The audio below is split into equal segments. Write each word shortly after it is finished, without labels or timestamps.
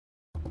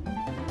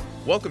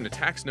Welcome to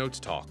Tax Notes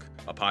Talk,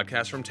 a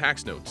podcast from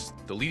Tax Notes,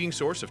 the leading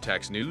source of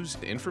tax news,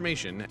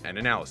 information, and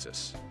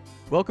analysis.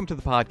 Welcome to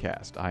the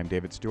podcast. I'm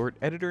David Stewart,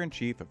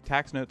 Editor-in-Chief of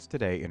Tax Notes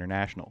Today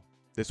International.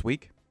 This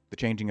week, the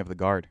changing of the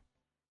guard.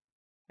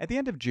 At the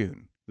end of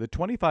June, the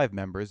 25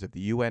 members of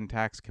the UN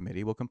Tax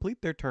Committee will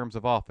complete their terms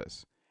of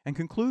office and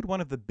conclude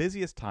one of the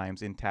busiest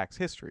times in tax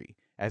history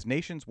as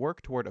nations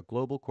work toward a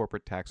global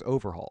corporate tax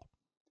overhaul.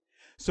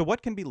 So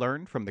what can be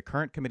learned from the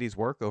current committee's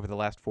work over the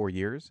last 4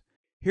 years?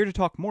 Here to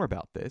talk more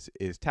about this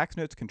is Tax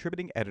Notes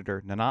contributing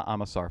editor Nana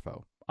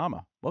Ama-Sarfo.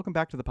 Ama, welcome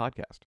back to the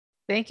podcast.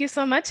 Thank you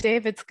so much,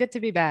 Dave. It's good to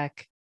be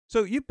back.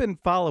 So you've been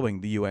following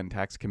the UN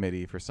Tax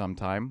Committee for some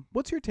time.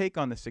 What's your take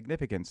on the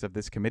significance of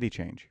this committee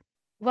change?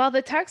 Well,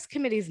 the tax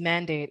committee's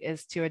mandate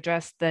is to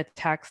address the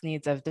tax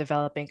needs of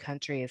developing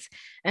countries.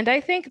 And I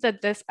think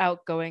that this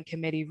outgoing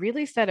committee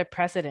really set a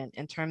precedent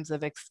in terms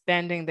of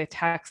expanding the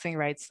taxing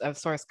rights of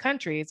source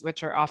countries,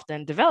 which are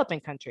often developing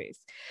countries.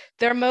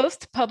 Their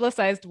most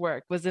publicized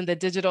work was in the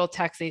digital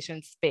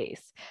taxation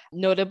space.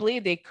 Notably,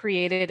 they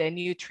created a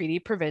new treaty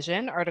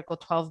provision, Article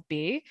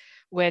 12b,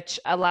 which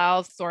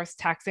allows source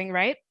taxing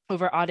right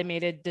over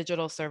automated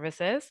digital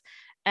services.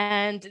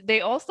 And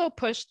they also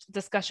pushed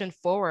discussion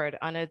forward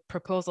on a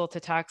proposal to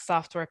tax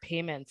software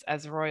payments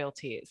as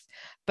royalties.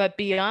 But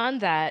beyond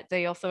that,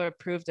 they also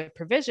approved a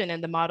provision in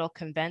the Model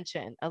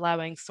Convention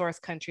allowing source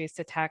countries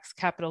to tax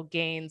capital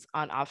gains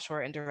on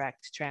offshore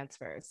indirect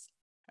transfers.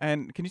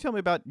 And can you tell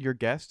me about your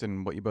guest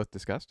and what you both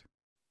discussed?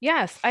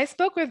 Yes, I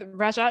spoke with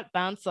Rajat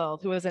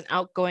Bansal, who was an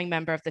outgoing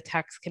member of the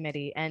tax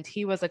committee, and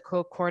he was a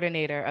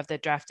co-coordinator of the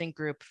drafting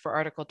group for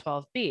Article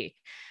 12b.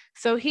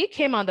 So he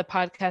came on the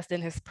podcast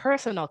in his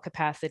personal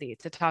capacity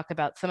to talk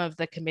about some of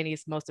the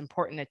committee's most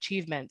important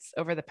achievements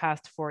over the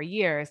past 4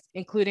 years,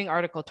 including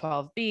Article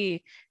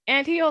 12b,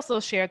 and he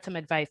also shared some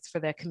advice for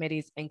the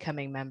committee's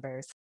incoming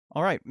members.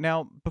 All right.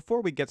 Now,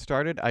 before we get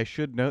started, I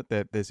should note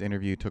that this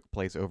interview took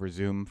place over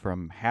Zoom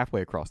from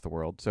halfway across the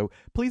world, so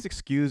please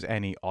excuse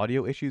any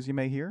audio issues you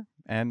may hear.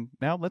 And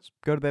now let's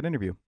go to that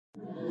interview.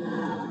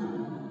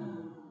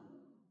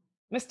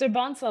 Mr.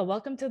 Bansal,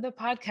 welcome to the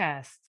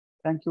podcast.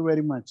 Thank you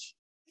very much.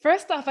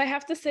 First off, I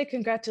have to say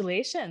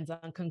congratulations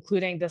on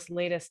concluding this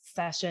latest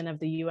session of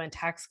the UN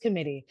Tax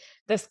Committee.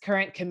 This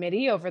current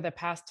committee over the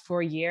past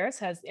 4 years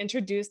has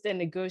introduced and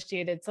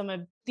negotiated some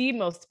of the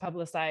most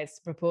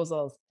publicized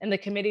proposals in the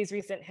committee's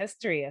recent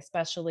history,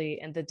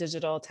 especially in the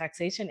digital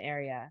taxation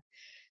area.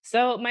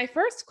 So my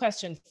first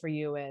question for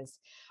you is,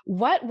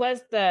 what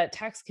was the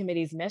tax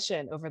committee's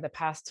mission over the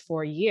past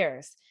 4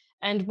 years?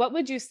 And what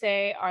would you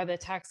say are the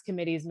tax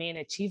committee's main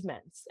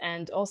achievements?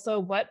 And also,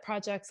 what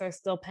projects are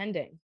still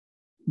pending?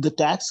 The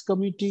tax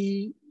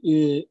committee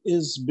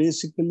is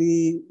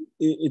basically,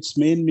 its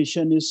main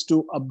mission is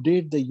to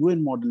update the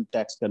UN Model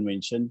Tax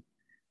Convention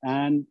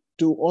and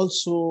to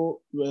also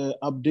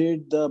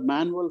update the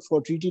manual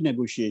for treaty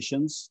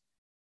negotiations.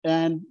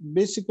 And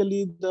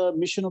basically, the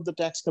mission of the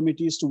tax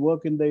committee is to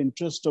work in the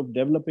interest of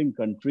developing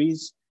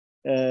countries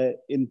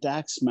in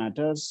tax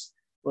matters.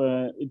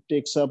 It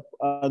takes up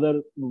other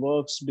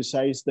works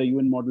besides the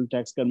UN Model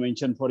Tax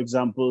Convention. For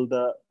example,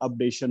 the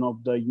updation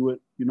of the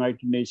United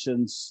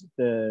Nations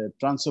the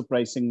transfer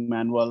pricing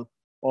manual,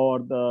 or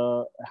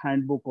the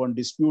handbook on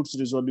disputes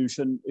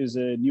resolution is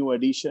a new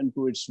addition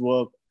to its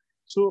work.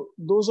 So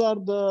those are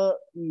the,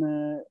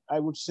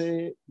 I would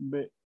say,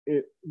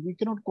 we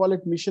cannot call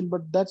it mission,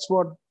 but that's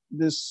what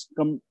this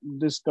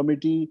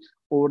committee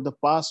over the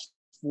past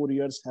 4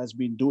 years has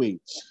been doing.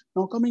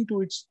 Now, coming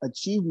to its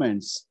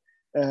achievements,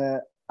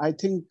 I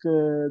think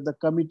the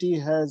committee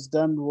has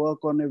done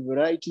work on a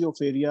variety of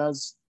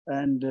areas,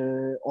 and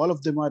all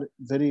of them are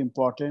very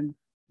important.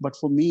 But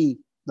for me,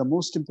 the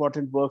most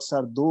important works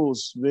are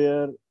those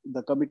where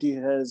the committee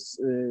has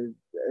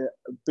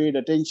paid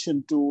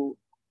attention to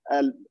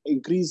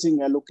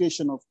increasing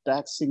allocation of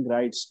taxing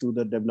rights to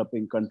the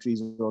developing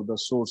countries or the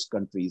source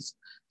countries.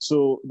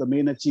 So the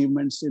main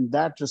achievements in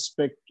that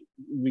respect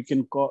we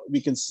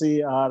can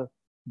say are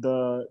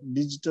the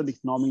digital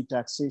economy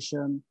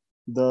taxation,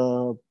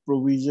 the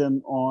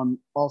provision on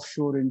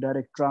offshore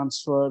indirect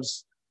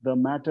transfers, the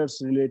matters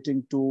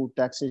relating to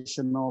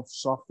taxation of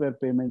software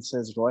payments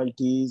as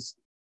royalties,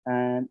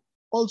 and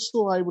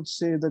also I would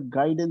say the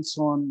guidance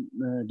on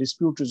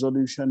dispute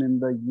resolution in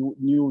the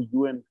new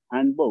UN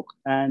handbook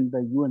and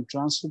the UN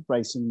transfer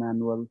pricing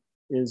manual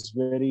is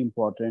very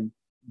important.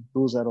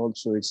 Those are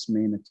also its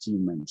main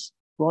achievements.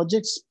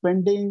 Projects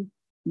pending.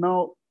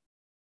 Now,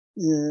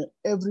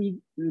 every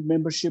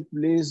membership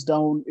lays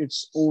down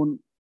its own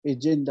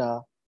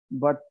agenda,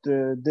 but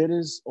there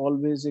is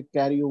always a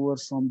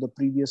carryover from the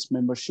previous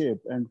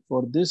membership. And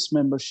for this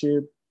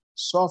membership,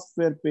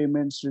 software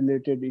payments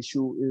related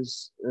issue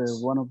is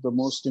one of the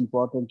most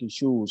important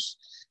issues,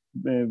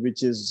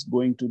 which is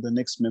going to the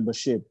next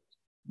membership.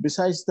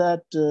 Besides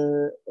that,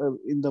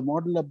 in the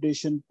model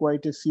updation,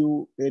 quite a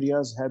few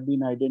areas have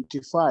been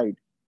identified.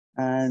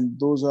 And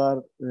those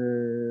are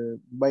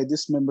by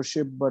this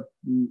membership, but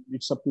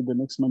it's up to the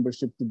next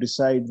membership to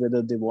decide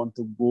whether they want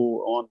to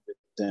go on with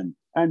them.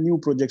 And new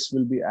projects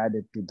will be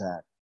added to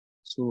that.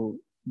 So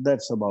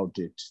that's about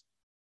it.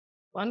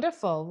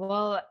 Wonderful.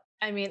 Well,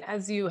 I mean,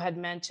 as you had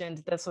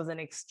mentioned, this was an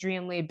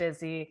extremely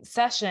busy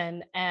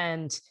session,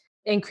 and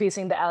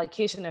increasing the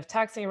allocation of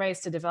taxing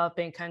rights to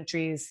developing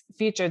countries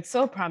featured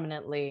so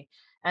prominently.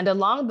 And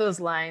along those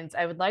lines,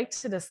 I would like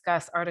to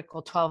discuss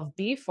Article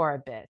 12B for a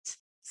bit.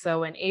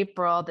 So in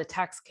April, the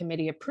Tax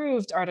Committee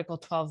approved Article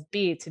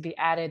 12B to be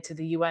added to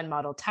the UN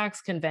Model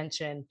Tax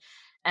Convention.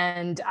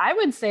 And I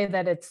would say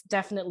that it's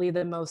definitely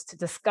the most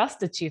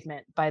discussed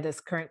achievement by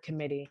this current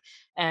committee.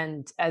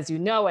 And as you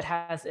know, it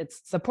has its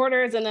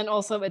supporters and then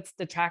also its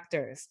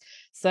detractors.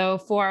 So,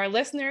 for our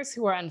listeners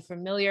who are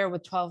unfamiliar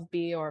with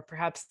 12B or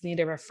perhaps need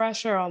a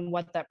refresher on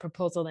what that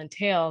proposal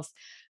entails,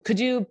 could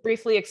you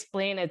briefly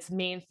explain its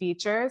main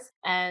features?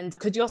 And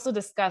could you also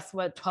discuss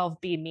what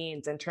 12B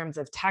means in terms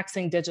of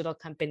taxing digital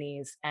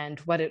companies and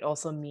what it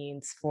also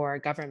means for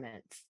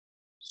governments?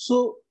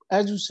 So,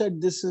 as you said,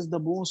 this is the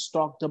most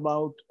talked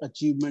about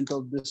achievement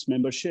of this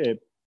membership,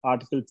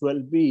 Article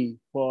 12B,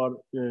 for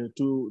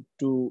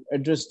to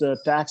address the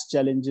tax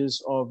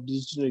challenges of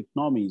digital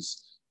economies.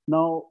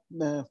 Now,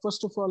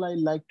 first of all, I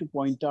like to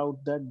point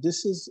out that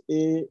this is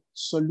a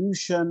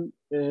solution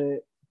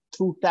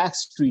through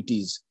tax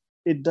treaties.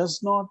 It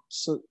does not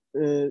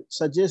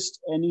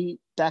suggest any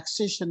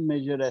taxation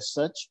measure as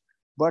such,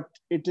 but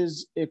it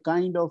is a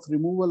kind of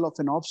removal of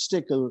an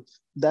obstacle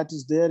that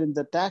is there in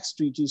the tax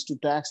treaties to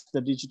tax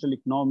the digital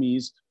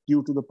economies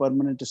due to the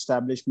permanent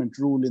establishment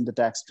rule in the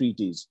tax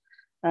treaties.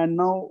 And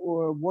now,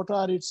 what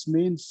are its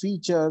main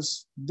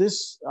features?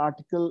 This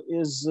article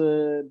is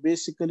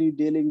basically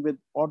dealing with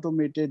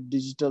automated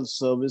digital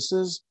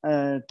services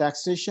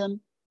taxation,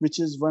 which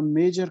is one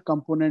major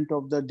component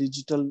of the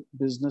digital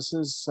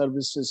businesses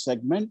services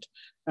segment.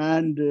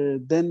 And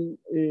then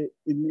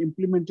in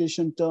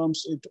implementation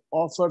terms, it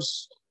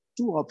offers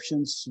two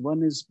options.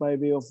 One is by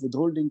way of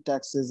withholding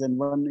taxes and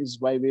one is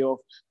by way of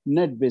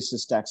net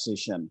basis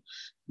taxation.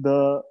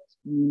 The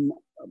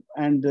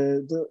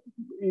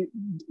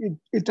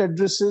it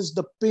addresses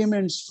the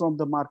payments from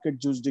the market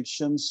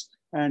jurisdictions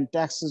and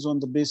taxes on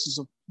the basis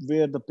of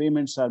where the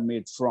payments are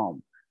made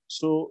from.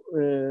 So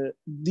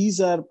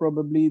these are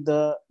probably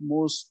the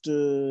most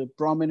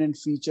prominent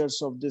features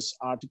of this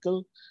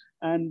article.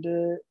 And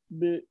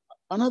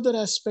another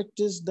aspect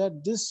is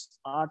that this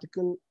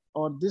article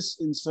or this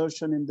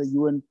insertion in the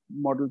UN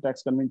Model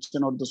Tax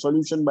Convention or the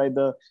solution by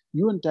the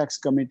UN Tax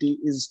Committee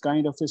is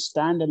kind of a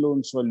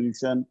standalone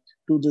solution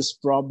to this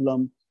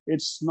problem.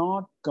 It's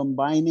not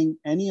combining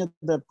any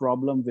other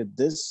problem with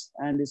this,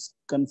 and it's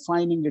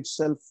confining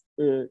itself,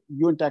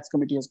 UN Tax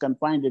Committee has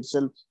confined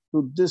itself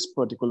to this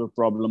particular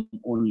problem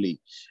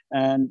only.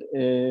 And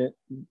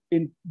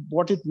in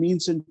what it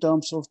means in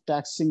terms of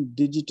taxing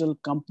digital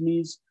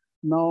companies,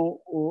 now,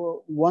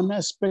 one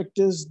aspect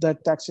is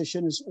that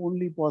taxation is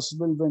only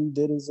possible when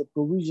there is a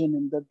provision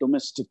in the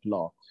domestic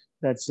law.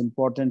 That's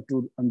important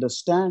to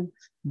understand.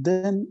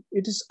 Then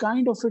it is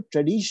kind of a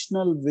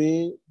traditional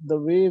way, the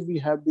way we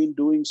have been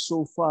doing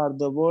so far,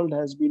 the world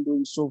has been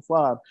doing so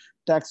far,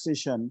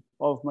 taxation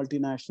of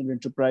multinational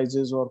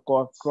enterprises or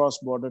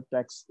cross-border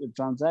tax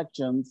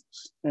transactions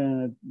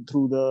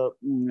through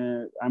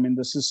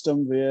the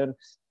system where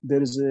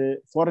there is a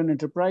foreign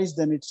enterprise,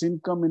 then its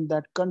income in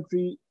that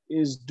country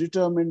is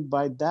determined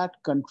by that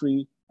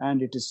country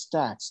and it is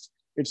taxed.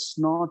 It's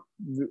not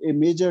a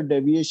major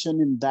deviation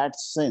in that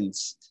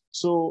sense.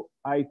 So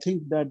I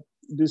think that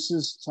this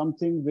is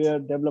something where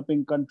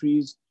developing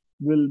countries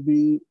will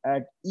be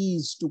at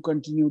ease to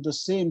continue the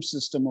same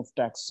system of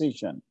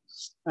taxation.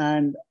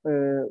 And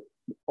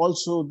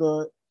also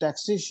the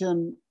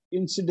taxation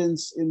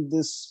incidence in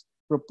this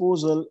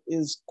proposal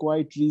is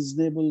quite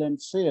reasonable and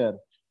fair.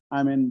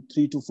 I mean,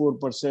 3 to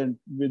 4%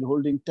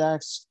 withholding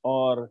tax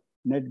or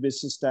net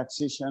basis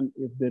taxation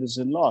if there is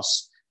a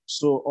loss.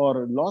 So,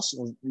 or loss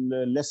or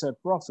lesser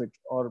profit,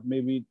 or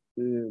maybe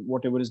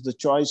whatever is the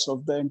choice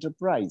of the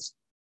enterprise.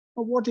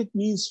 What it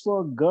means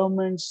for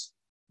governments,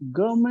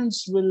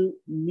 governments will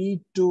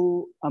need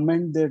to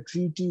amend their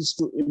treaties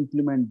to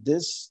implement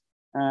this,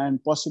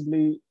 and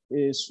possibly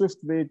a swift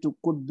way to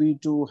could be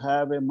to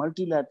have a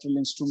multilateral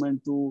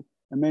instrument to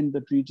amend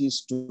the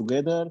treaties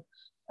together.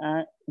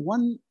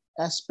 One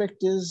aspect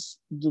is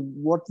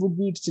what would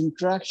be its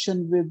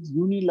interaction with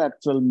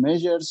unilateral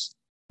measures.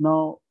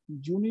 Now,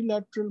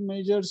 unilateral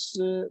measures,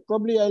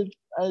 probably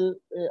I'll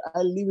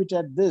leave it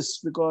at this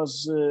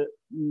because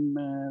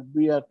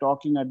we are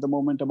talking at the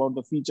moment about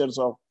the features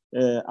of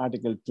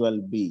Article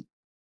 12B.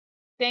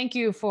 Thank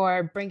you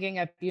for bringing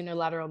up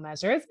unilateral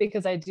measures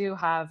because I do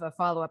have a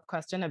follow-up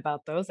question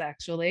about those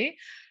actually.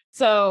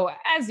 So,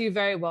 as you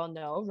very well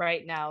know,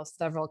 right now,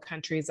 several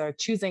countries are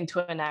choosing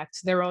to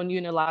enact their own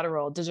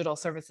unilateral digital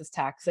services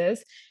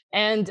taxes.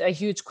 And a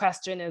huge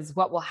question is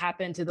what will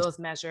happen to those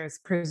measures,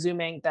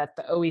 presuming that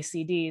the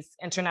OECD's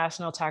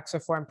International Tax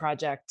Reform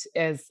Project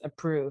is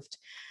approved.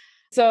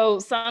 So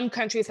some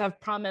countries have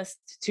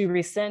promised to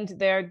rescind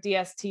their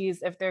DSTs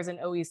if there's an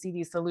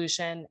OECD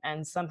solution,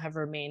 and some have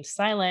remained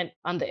silent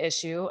on the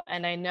issue.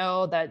 And I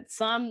know that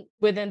some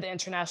within the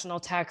international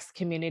tax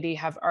community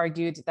have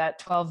argued that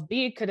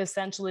 12B could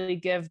essentially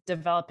give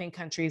developing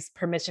countries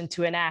permission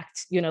to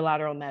enact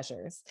unilateral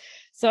measures.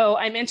 So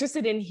I'm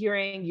interested in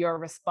hearing your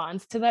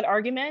response to that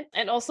argument.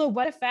 And also,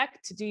 what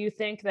effect do you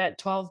think that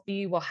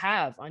 12B will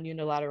have on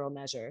unilateral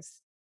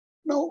measures?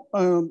 No,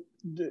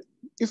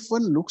 if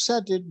one looks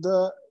at it,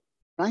 the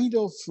kind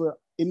of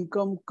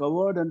income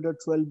covered under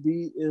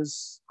 12B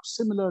is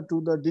similar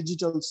to the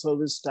digital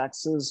service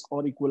taxes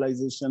or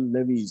equalization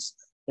levies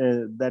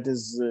that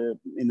is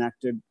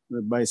enacted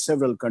by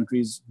several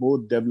countries,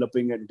 both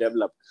developing and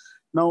developed.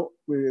 Now,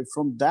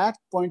 from that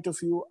point of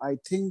view, I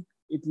think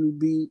it will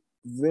be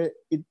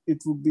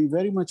it would be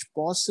very much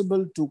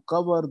possible to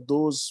cover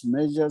those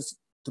measures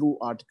through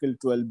Article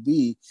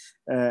 12B.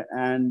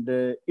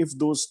 If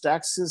those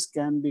taxes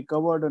can be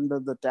covered under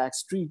the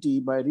tax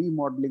treaty by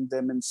remodeling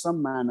them in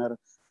some manner,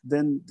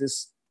 then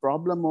this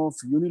problem of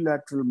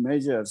unilateral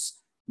measures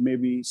may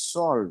be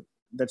solved.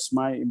 That's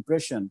my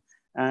impression.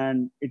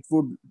 And it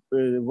would,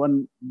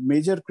 one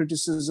major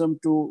criticism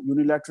to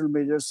unilateral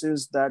measures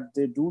is that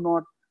they do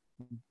not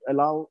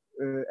allow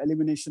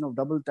elimination of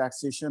double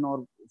taxation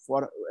or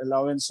for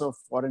allowance of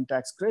foreign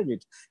tax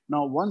credit.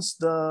 Now, once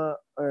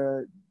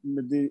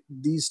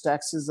these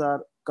taxes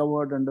are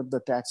covered under the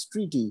tax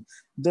treaty,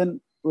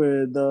 then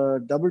the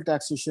double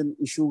taxation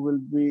issue will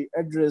be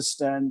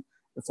addressed and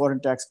the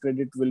foreign tax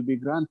credit will be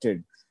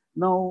granted.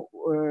 Now,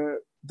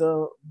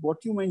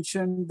 what you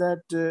mentioned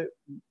that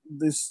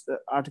this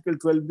Article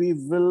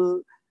 12B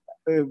will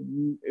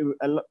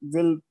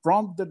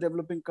prompt the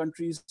developing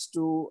countries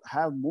to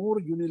have more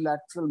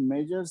unilateral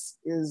measures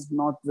is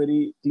not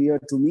very clear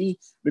to me,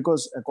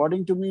 because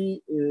according to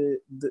me,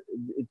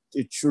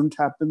 it shouldn't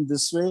happen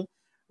this way.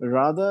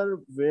 Rather,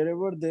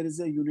 wherever there is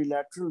a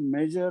unilateral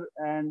measure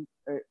and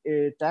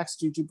a tax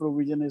treaty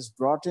provision is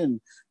brought in,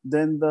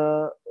 then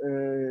the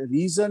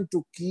reason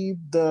to keep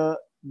the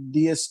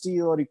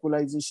DST or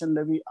equalization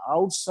levy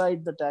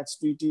outside the tax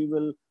treaty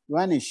will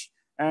vanish.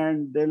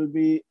 And there will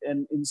be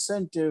an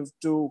incentive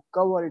to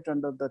cover it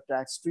under the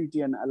tax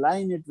treaty and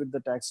align it with the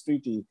tax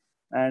treaty.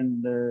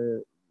 And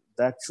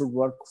that should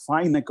work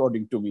fine,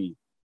 according to me.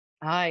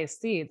 I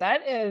see.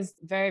 That is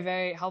very,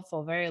 very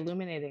helpful, very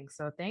illuminating.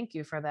 So thank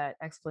you for that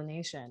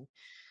explanation.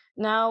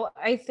 Now,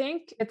 I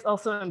think it's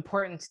also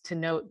important to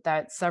note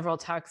that several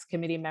tax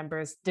committee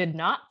members did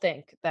not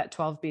think that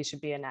 12B should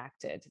be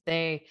enacted.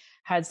 They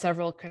had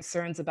several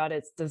concerns about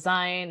its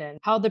design and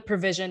how the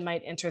provision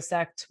might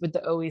intersect with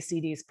the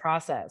OECD's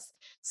process.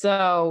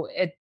 So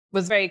it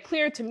was very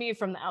clear to me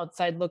from the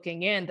outside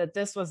looking in that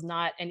this was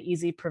not an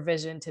easy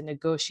provision to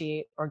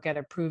negotiate or get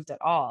approved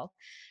at all.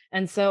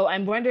 And so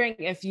I'm wondering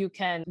if you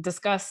can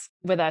discuss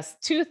with us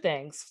two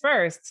things.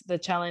 First, the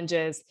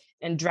challenges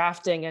in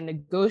drafting and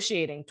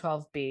negotiating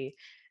 12B.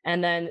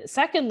 And then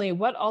secondly,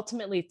 what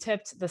ultimately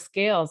tipped the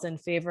scales in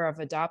favor of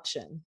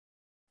adoption?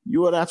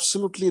 You are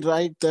absolutely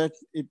right that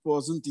it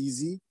wasn't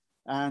easy.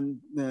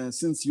 And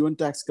since UN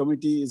Tax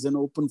Committee is an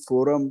open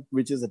forum,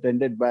 which is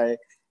attended by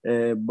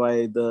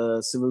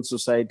the civil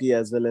society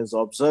as well as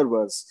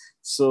observers.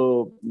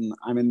 So,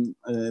 I mean,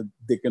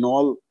 they can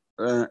all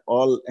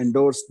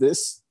endorse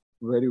this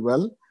very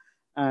well.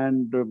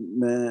 And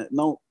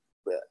now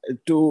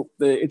it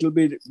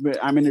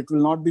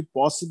will not be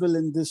possible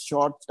in this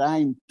short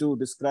time to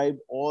describe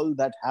all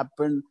that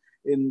happened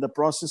in the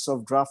process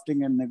of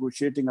drafting and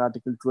negotiating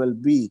Article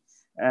 12B.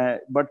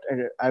 But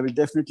I will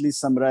definitely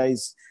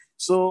summarize.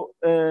 So,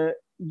 there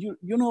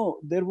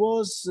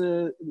was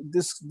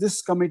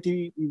this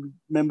committee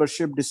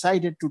membership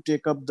decided to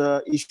take up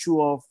the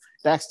issue of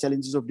tax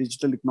challenges of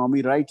digital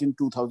economy right in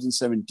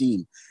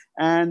 2017.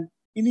 And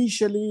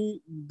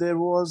initially, there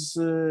was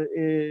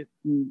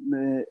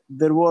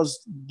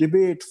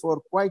debate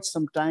for quite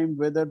some time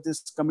whether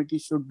this committee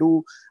should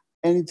do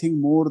anything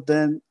more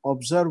than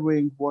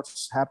observing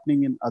what's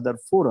happening in other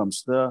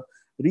forums. The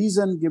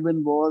reason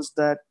given was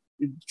that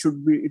it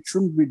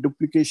shouldn't be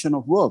duplication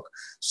of work.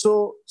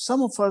 So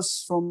some of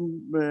us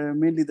from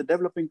mainly the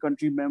developing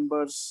country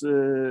members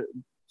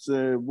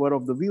were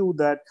of the view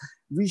that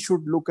we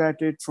should look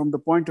at it from the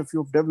point of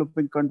view of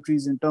developing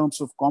countries in terms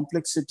of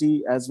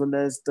complexity as well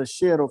as the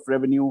share of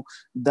revenue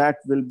that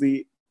will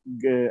be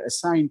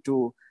assigned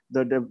to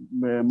the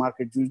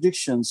market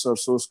jurisdictions or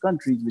source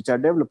countries, which are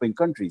developing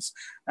countries.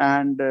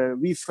 And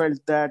we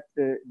felt that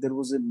it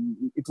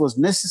was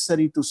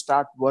necessary to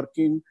start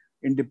working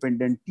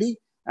independently.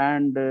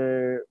 And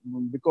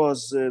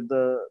because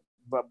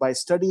by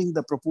studying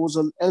the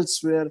proposal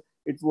elsewhere,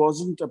 it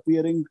wasn't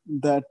appearing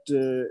that,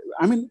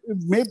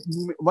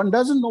 one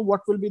doesn't know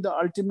what will be the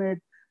ultimate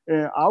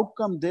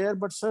outcome there,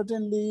 but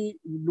certainly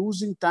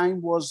losing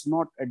time was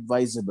not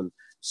advisable.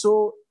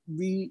 So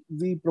we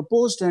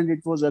proposed and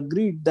it was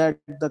agreed that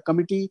the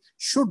committee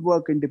should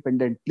work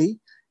independently.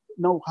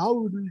 Now, how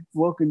will it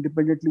work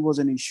independently was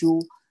an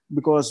issue.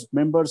 because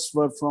members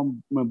were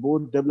from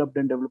both developed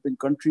and developing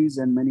countries,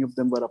 and many of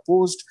them were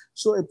opposed.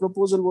 So a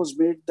proposal was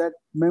made that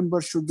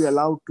members should be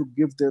allowed to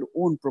give their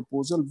own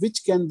proposal,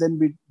 which can then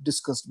be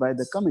discussed by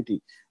the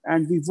committee.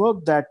 And we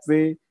worked that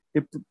way.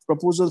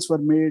 Proposals were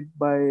made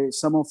by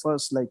some of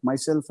us, like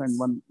myself and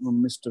one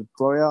Mr.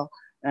 Troya,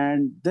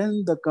 and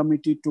then the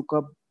committee took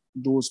up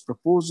those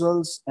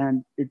proposals,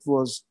 and it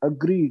was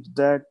agreed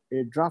that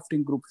a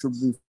drafting group should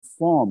be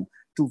formed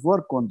to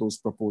work on those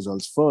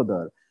proposals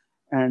further.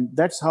 And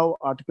that's how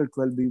Article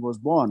 12B was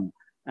born.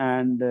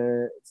 And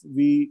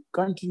we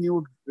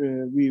continued,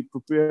 we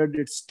prepared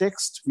its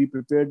text, we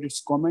prepared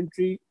its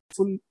commentary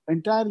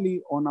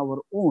entirely on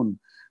our own.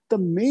 The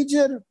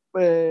major,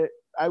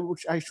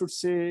 I should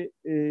say,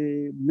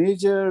 a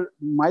major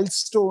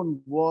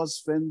milestone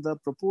was when the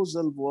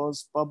proposal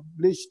was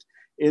published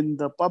in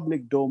the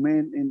public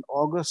domain in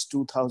August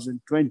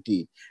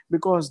 2020,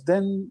 because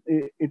then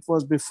it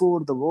was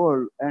before the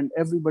world and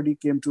everybody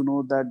came to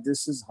know that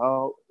this is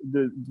how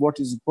what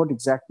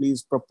exactly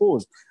is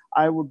proposed.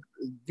 I would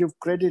give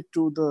credit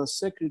to the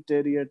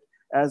Secretariat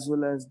as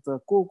well as the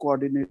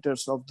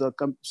co-coordinators of the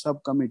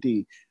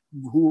subcommittee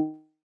who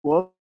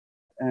worked,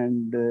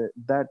 and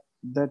that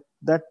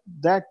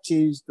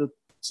changed the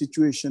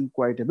situation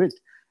quite a bit.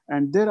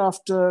 And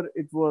thereafter,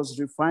 it was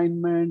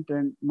refinement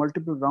and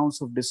multiple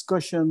rounds of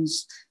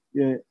discussions.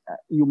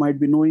 You might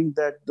be knowing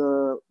that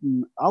the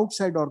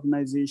outside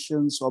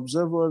organizations,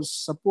 observers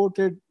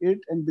supported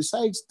it. And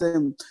besides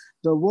them,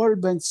 the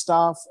World Bank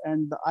staff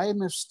and the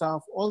IMF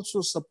staff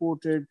also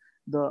supported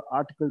the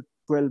Article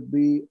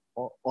 12B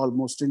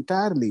almost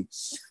entirely.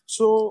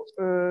 So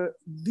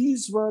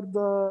these were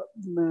the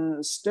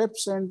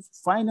steps. And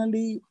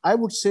finally, I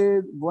would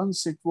say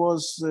once it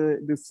was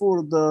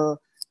before the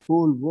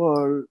whole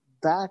world,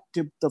 that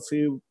tipped the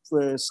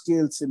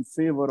scales in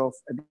favor of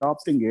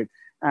adopting it.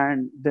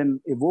 And then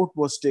a vote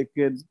was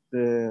taken.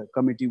 The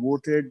committee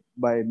voted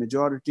by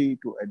majority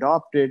to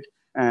adopt it.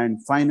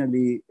 And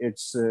finally,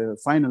 its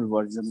final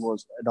version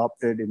was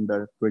adopted in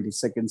the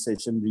 22nd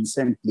session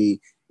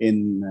recently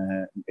in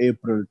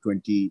April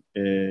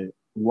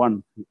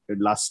 21,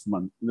 last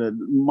month, the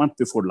month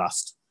before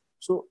last.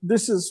 So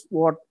this is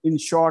what, in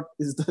short,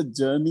 is the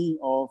journey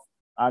of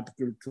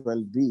Article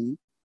 12B.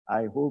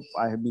 I hope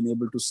I have been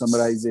able to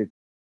summarize it.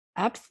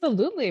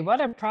 Absolutely.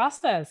 What a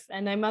process.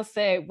 And I must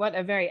say, what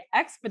a very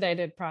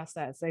expedited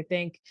process. I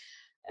think,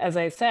 as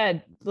I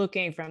said,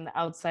 looking from the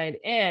outside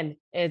in,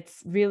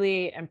 it's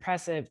really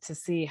impressive to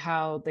see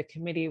how the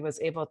committee was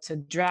able to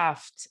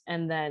draft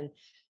and then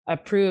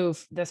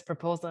approve this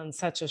proposal in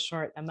such a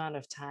short amount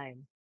of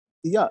time.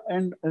 Yeah,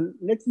 and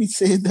let me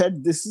say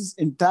that this is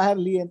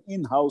entirely an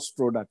in-house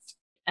product.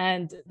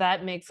 And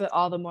that makes it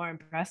all the more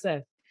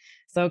impressive.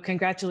 So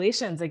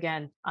congratulations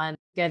again on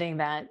getting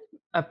that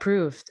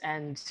approved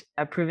and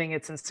approving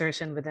its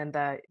insertion within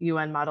the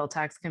UN Model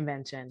Tax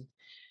Convention.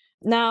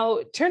 Now,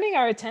 turning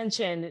our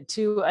attention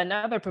to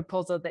another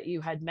proposal that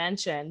you had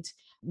mentioned,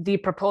 the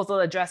proposal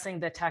addressing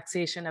the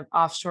taxation of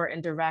offshore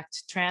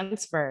indirect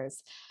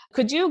transfers.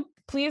 Could you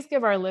please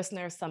give our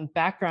listeners some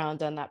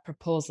background on that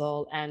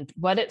proposal and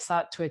what it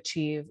sought to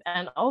achieve,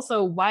 and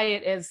also why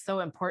it is so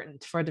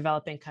important for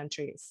developing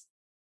countries?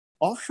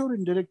 Offshore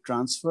indirect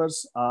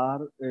transfers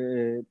are,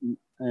 in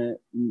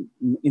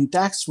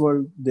tax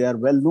world, they are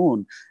well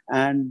known.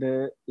 And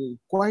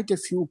quite a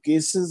few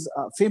cases,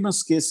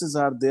 famous cases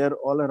are there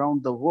all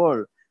around the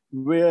world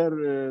where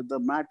the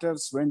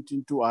matters went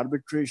into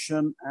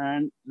arbitration,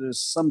 and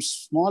some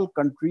small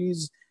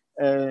countries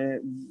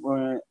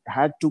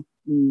had to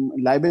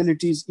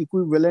liabilities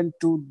equivalent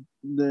to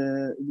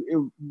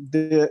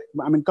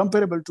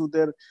comparable to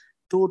their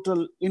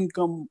total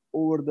income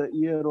over the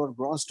year or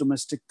gross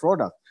domestic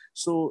product.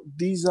 So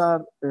these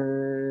are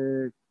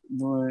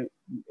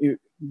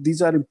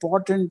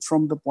important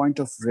from the point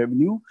of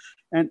revenue,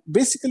 and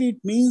basically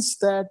it means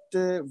that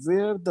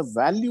where the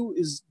value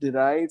is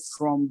derived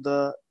from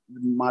the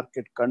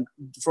market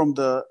from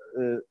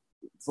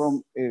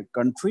a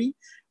country,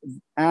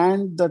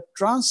 and the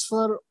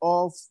transfer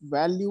of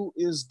value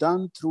is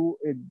done through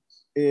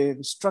a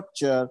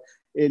structure,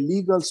 a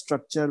legal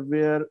structure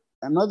where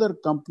another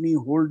company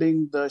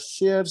holding the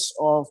shares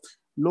of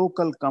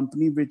local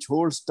company which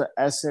holds the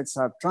assets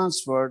are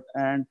transferred,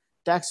 and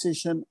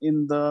taxation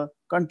in the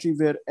country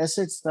where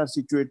assets are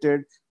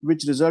situated,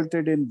 which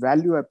resulted in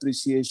value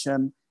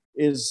appreciation,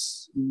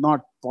 is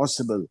not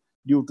possible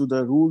due to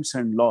the rules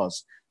and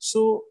laws.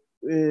 So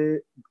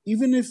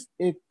even if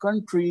a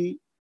country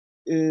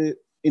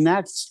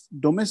enacts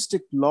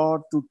domestic law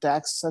to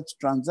tax such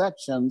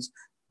transactions,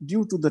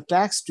 due to the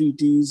tax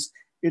treaties,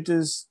 it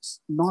is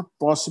not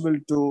possible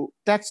to,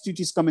 tax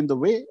treaties come in the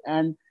way,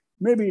 and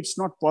maybe it's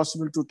not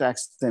possible to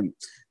tax them.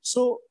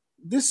 So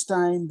this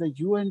time the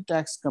UN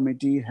Tax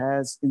Committee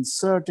has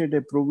inserted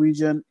a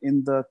provision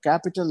in the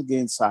capital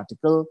gains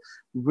article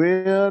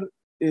where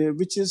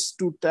which is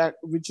to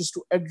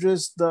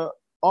address the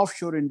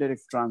offshore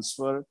indirect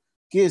transfer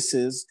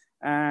cases,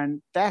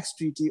 and tax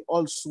treaty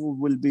also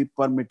will be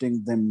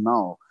permitting them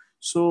now.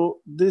 So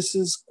this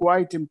is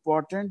quite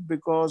important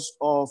because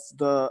of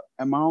the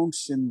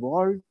amounts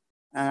involved,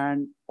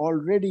 and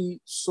already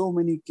so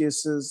many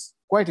cases,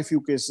 quite a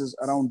few cases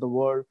around the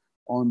world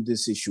on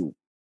this issue.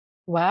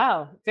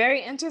 Wow,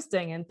 very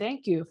interesting. And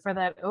thank you for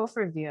that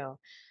overview.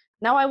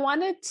 Now, I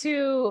wanted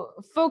to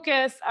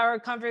focus our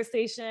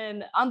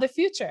conversation on the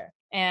future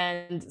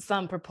and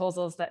some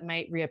proposals that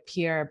might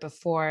reappear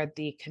before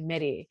the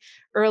committee.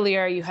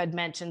 Earlier, you had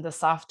mentioned the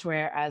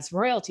software as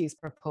royalties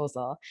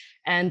proposal.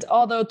 And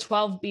although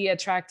 12B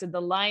attracted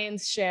the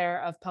lion's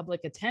share of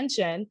public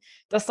attention,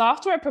 the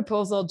software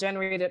proposal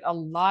generated a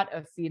lot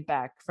of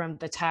feedback from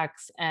the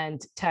tax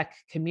and tech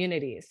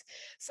communities.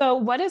 So,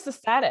 what is the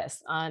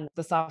status on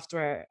the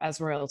software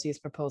as royalties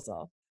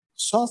proposal?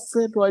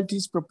 Software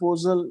royalties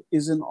proposal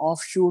is an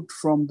offshoot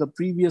from the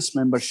previous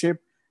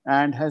membership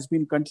and has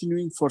been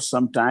continuing for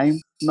some time.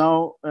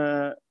 Now,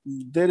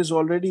 there is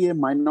already a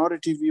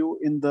minority view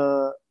in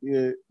the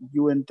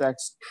UN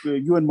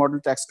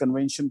Model Tax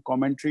Convention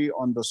commentary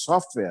on the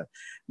software.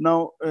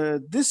 Now,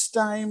 this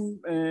time,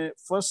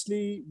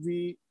 firstly,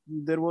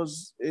 there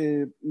was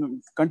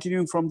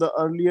continuing from the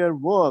earlier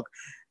work.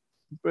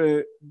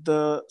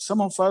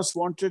 Some of us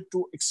wanted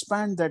to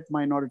expand that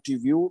minority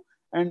view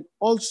and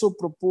also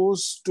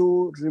propose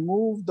to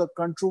remove the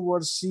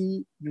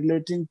controversy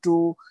relating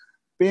to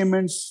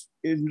payments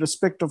in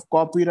respect of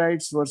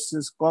copyrights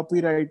versus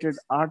copyrighted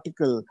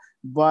article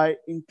by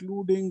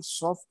including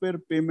software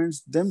payments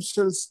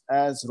themselves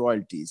as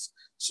royalties.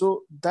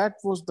 So that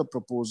was the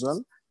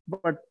proposal,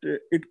 but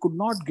it could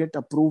not get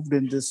approved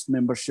in this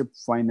membership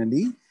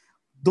finally,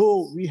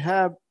 though we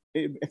have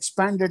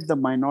expanded the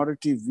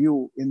minority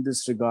view in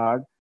this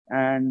regard.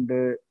 And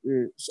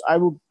I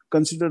would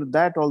consider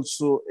that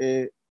also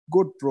a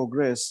good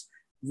progress,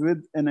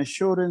 with an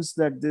assurance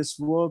that this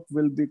work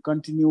will be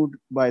continued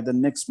by the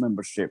next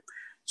membership.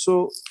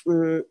 So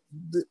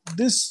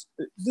this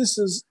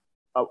is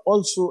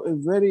also a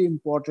very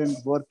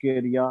important work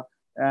area,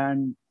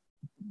 and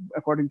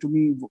according to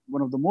me,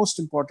 one of the most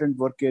important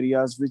work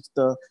areas which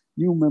the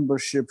new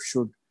membership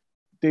should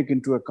take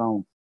into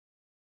account.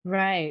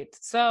 Right.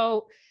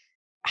 So,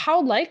 how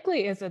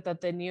likely is it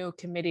that the new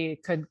committee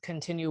could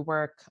continue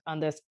work on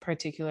this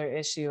particular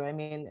issue? I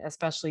mean,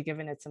 especially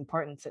given its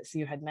importance, as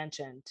you had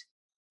mentioned.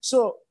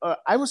 So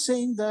I was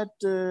saying that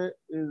the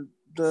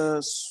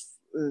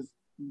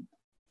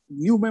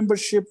new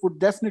membership would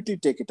definitely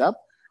take it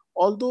up,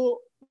 although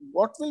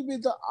what will be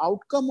the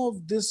outcome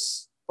of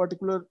this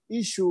particular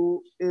issue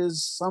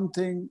is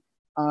something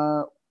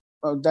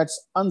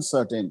that's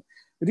uncertain.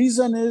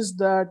 Reason is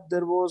that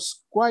there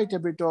was quite a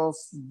bit of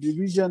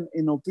division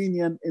in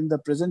opinion in the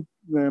present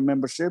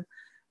membership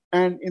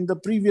and in the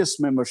previous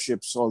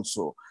memberships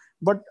also.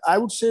 But I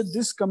would say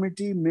this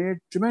committee made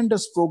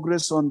tremendous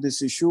progress on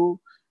this issue,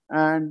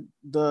 and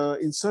the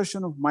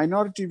insertion of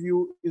minority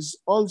view is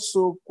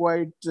also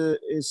quite a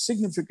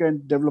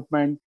significant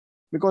development,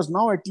 because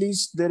now at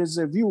least there is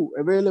a view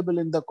available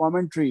in the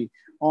commentary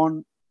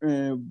on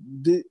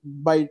to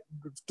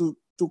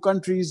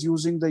countries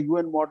using the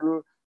UN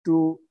model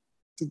to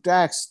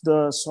tax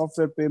the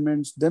software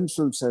payments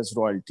themselves as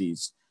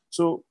royalties.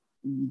 So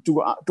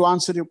to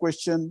answer your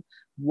question,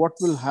 what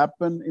will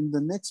happen in the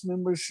next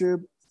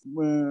membership?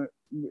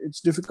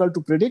 It's difficult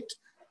to predict,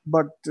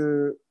 but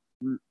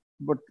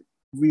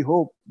we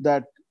hope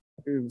that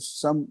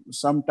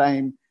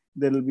sometime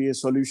there will be a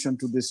solution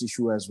to this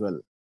issue as well.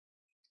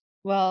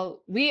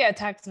 Well, we at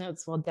Tax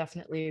Notes will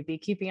definitely be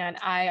keeping an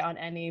eye on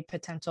any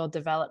potential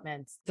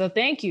developments. So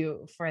thank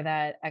you for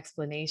that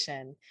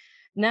explanation.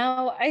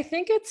 Now, I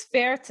think it's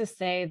fair to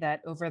say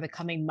that over the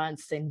coming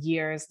months and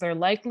years, there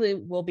likely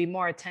will be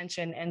more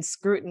attention and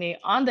scrutiny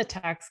on the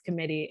tax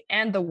committee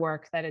and the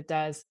work that it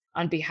does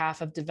on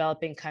behalf of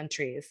developing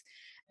countries.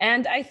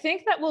 And I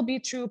think that will be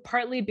true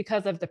partly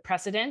because of the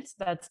precedent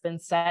that's been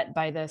set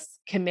by this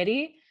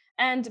committee,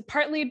 and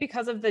partly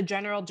because of the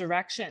general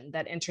direction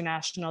that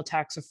international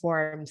tax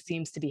reform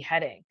seems to be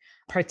heading,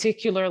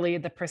 particularly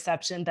the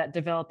perception that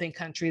developing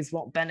countries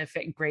won't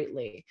benefit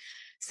greatly.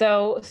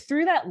 So,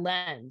 through that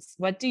lens,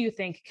 what do you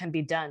think can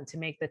be done to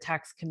make the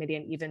tax committee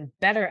an even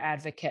better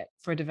advocate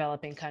for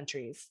developing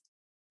countries?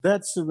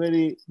 That's a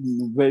very,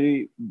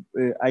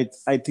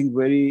 I think,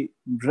 very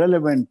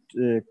relevant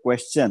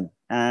question,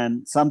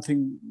 and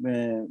something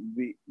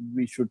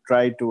we should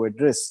try to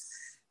address.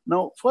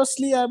 Now,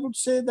 firstly, I would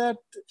say that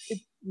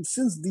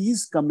since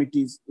these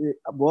committees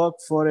work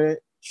for a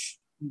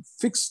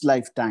fixed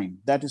lifetime,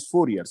 that is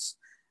 4 years,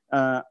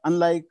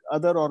 unlike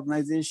other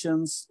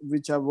organizations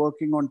which are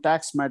working on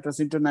tax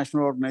matters,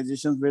 international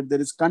organizations where there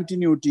is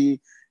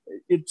continuity,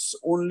 it's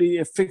only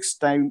a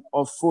fixed time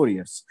of 4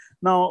 years.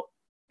 Now,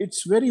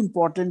 it's very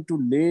important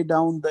to lay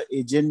down the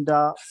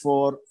agenda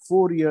for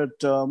 4-year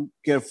term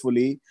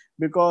carefully,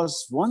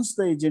 because once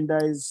the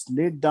agenda is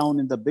laid down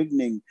in the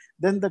beginning,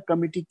 then the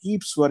committee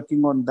keeps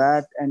working on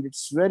that, and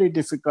it's very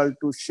difficult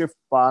to shift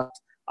path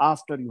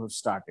after you have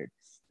started.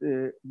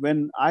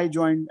 When I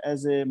joined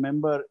as a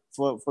member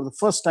for the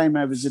first time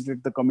I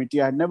visited the committee,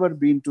 I had never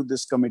been to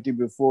this committee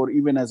before,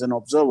 even as an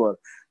observer.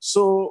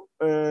 So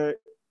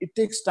it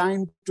takes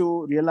time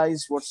to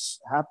realize what's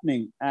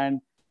happening.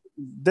 And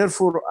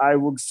therefore, I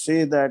would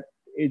say that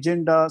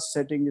agenda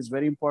setting is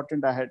very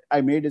important.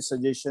 I made a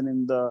suggestion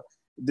in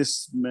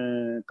this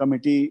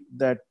committee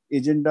that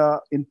agenda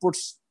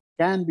inputs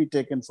can be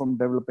taken from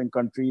developing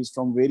countries,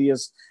 from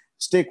various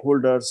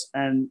stakeholders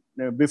and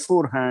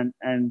beforehand,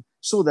 and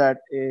so that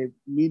a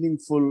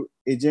meaningful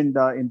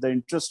agenda in the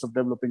interest of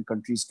developing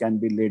countries can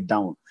be laid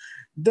down.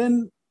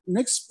 Then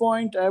next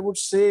point I would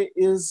say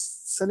is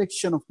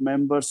selection of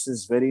members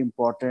is very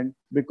important,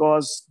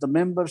 because the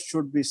members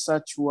should be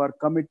such who are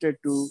committed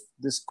to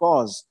this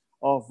cause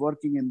of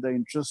working in the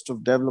interest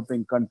of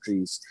developing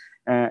countries.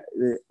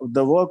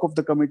 The work of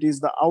the committee is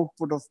the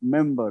output of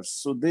members,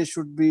 so they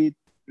should be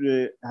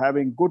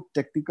having good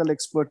technical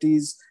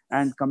expertise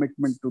and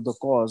commitment to the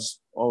cause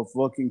of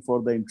working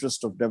for the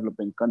interest of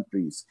developing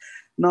countries.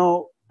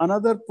 Now,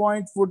 another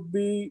point would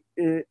be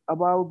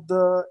about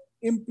the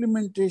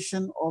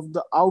implementation of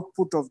the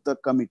output of the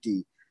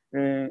committee.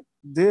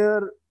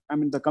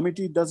 The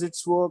committee does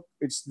its work,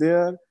 it's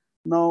there.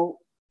 Now,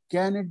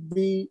 can it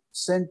be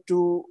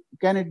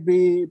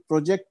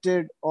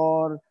projected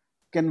or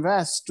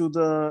canvassed to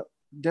the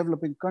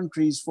developing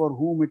countries for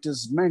whom it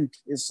is meant,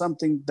 is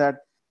something that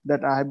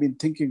I have been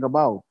thinking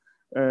about.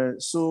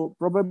 So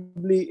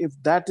probably if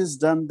that is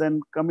done,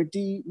 then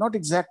committee, not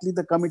exactly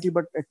the committee,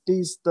 but at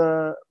least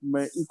the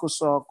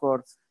ECOSOC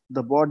or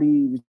the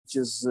body which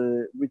is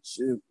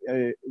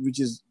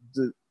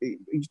the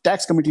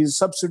tax committee is a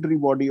subsidiary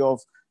body of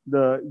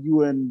the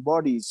UN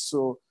bodies.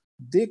 So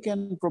they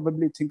can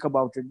probably think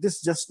about it. This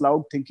is just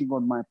loud thinking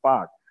on my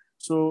part.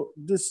 So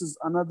this is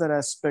another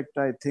aspect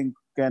I think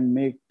can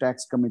make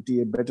tax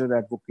committee a better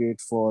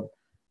advocate for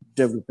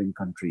developing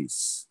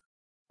countries.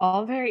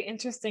 All very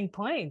interesting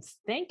points.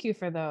 Thank you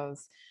for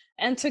those.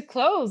 And to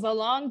close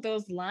along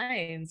those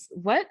lines,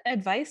 what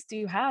advice do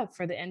you have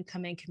for the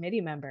incoming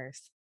committee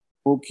members?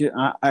 Okay,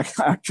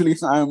 actually,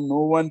 I am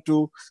no one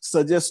to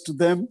suggest to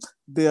them.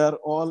 They are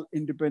all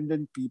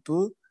independent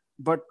people.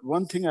 But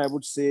one thing I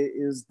would say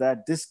is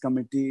that this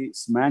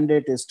committee's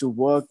mandate is to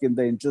work in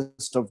the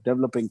interest of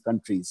developing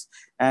countries.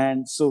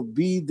 And so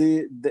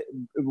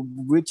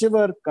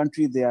whichever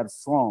country they are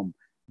from,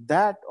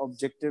 that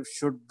objective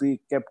should be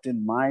kept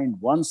in mind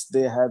once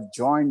they have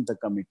joined the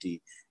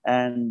committee.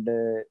 And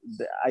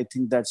I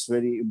think that's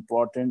very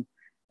important.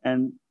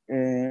 And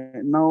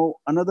now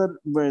another,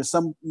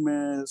 some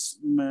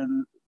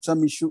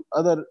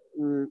other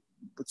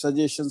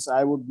suggestions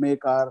I would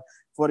make are,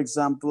 for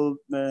example,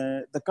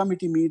 the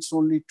committee meets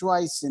only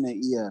twice in a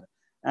year,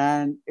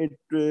 and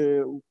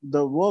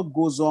the work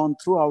goes on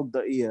throughout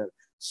the year.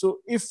 So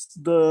if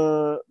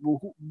the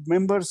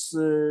members,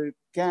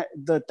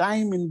 the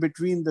time in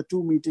between the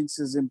two meetings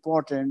is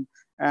important,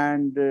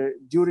 and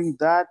during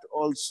that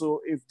also,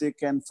 if they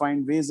can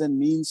find ways and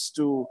means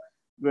to,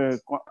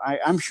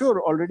 I'm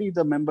sure already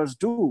the members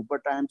do,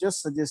 but I'm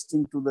just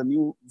suggesting to the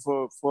new,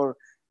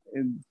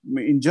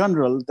 in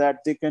general, that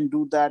they can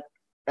do that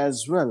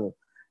as well.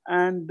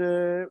 And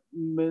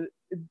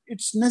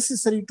it's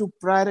necessary to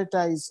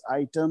prioritize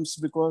items,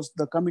 because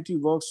the committee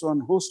works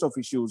on a host of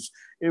issues,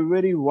 a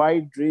very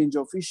wide range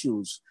of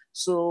issues.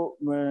 So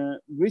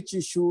which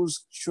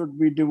issues should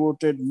be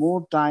devoted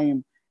more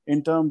time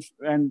in terms,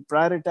 and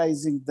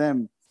prioritizing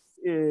them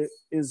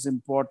is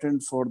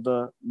important for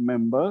the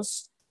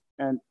members.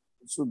 And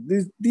so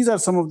these are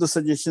some of the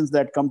suggestions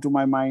that come to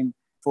my mind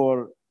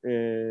for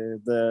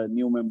the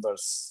new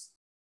members.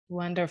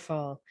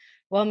 Wonderful.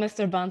 Well,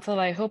 Mr. Bansal,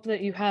 I hope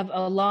that you have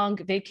a long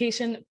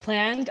vacation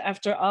planned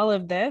after all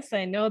of this.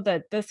 I know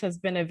that this has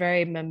been a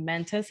very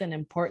momentous and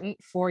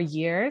important 4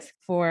 years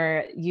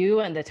for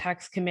you and the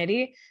tax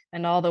committee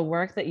and all the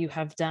work that you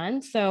have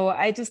done. So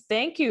I just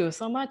thank you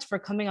so much for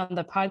coming on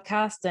the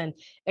podcast and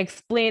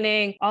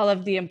explaining all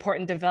of the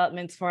important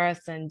developments for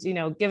us, and,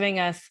 giving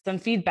us some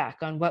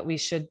feedback on what we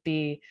should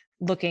be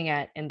looking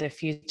at in the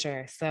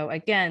future. So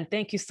again,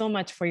 thank you so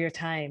much for your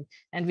time.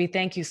 And we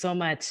thank you so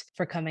much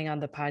for coming on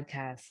the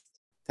podcast.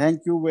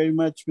 Thank you very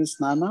much, Ms.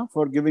 Nana,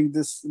 for giving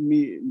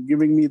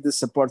me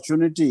this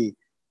opportunity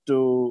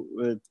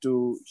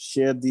to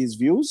share these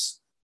views.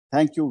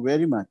 Thank you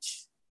very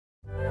much.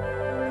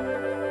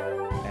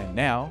 And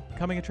now,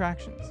 coming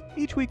attractions.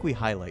 Each week we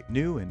highlight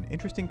new and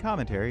interesting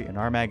commentary in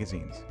our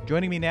magazines.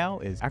 Joining me now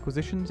is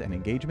Acquisitions and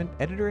Engagement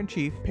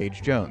Editor-in-Chief,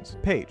 Paige Jones.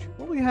 Paige,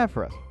 what will you have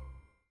for us?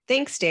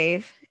 Thanks,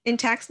 Dave. In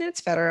Tax Notes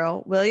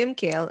Federal, William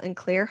Gale and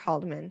Claire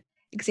Haldeman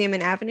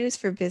examine avenues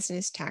for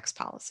business tax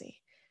policy.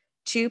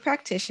 Two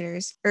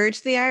practitioners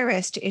urge the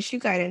IRS to issue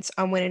guidance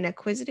on when an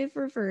acquisitive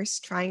reverse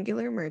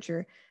triangular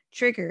merger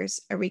triggers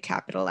a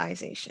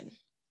recapitalization.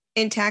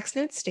 In Tax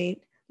Notes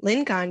State,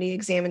 Lynn Gandhi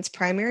examines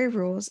primary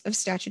rules of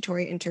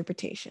statutory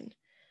interpretation.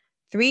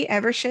 Three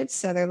Evershed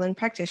Sutherland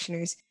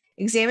practitioners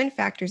examine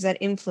factors that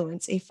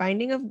influence a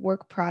finding of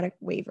work product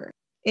waiver.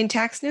 In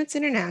Tax Notes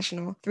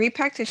International, three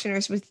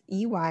practitioners with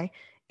EY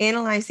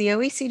analyze the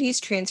OECD's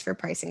transfer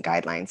pricing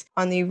guidelines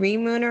on the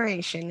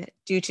remuneration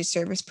due to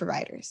service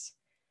providers.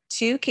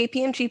 Two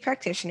KPMG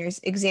practitioners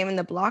examine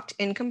the blocked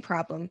income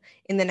problem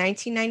in the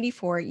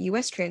 1994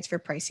 U.S. transfer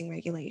pricing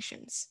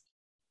regulations.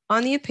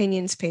 On the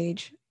opinions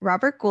page,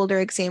 Robert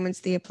Goulder examines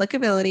the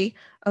applicability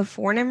of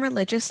foreign and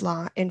religious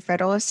law in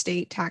federal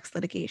estate tax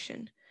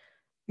litigation.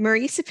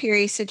 Marie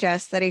Sapiri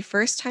suggests that a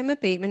first-time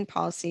abatement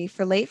policy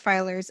for late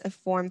filers of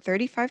Form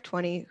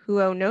 3520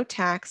 who owe no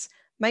tax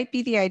might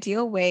be the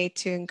ideal way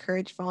to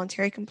encourage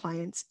voluntary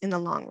compliance in the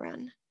long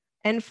run.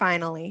 And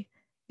finally,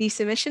 the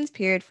submissions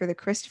period for the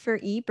Christopher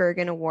E.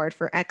 Bergen Award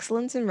for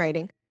Excellence in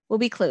Writing will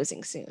be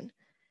closing soon.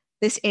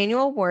 This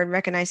annual award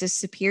recognizes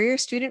superior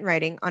student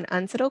writing on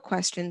unsettled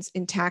questions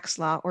in tax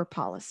law or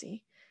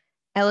policy.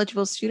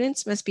 Eligible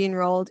students must be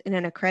enrolled in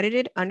an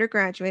accredited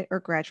undergraduate or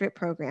graduate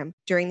program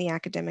during the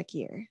academic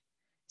year.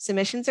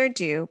 Submissions are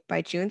due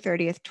by June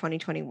 30th,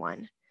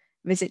 2021.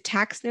 Visit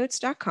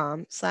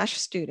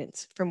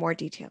taxnotes.com/students for more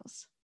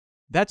details.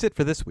 That's it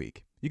for this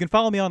week. You can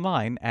follow me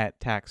online at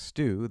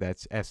TaxStew,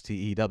 that's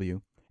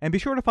STEW, and be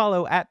sure to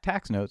follow at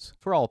TaxNotes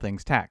for all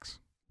things tax.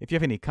 If you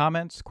have any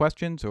comments,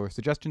 questions, or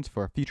suggestions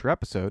for a future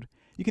episode,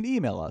 you can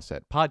email us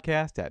at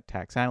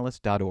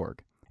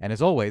podcast@taxanalyst.org. And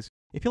as always,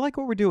 if you like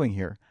what we're doing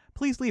here,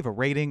 please leave a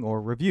rating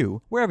or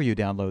review wherever you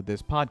download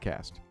this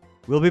podcast.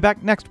 We'll be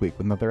back next week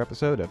with another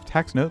episode of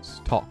Tax Notes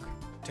Talk.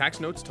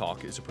 Tax Notes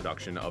Talk is a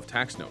production of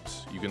Tax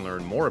Notes. You can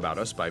learn more about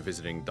us by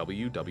visiting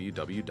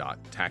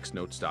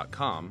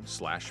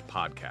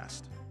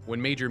www.taxnotes.com/podcast. When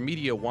major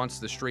media wants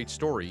the straight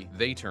story,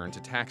 they turn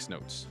to Tax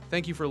Notes.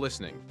 Thank you for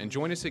listening, and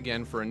join us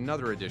again for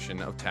another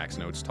edition of Tax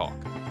Notes Talk.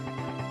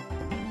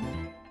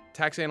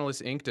 Tax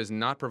Analysts, Inc. does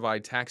not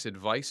provide tax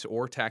advice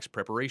or tax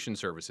preparation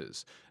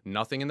services.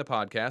 Nothing in the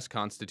podcast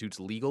constitutes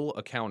legal,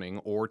 accounting,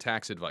 or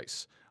tax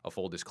advice. A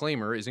full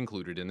disclaimer is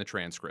included in the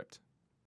transcript.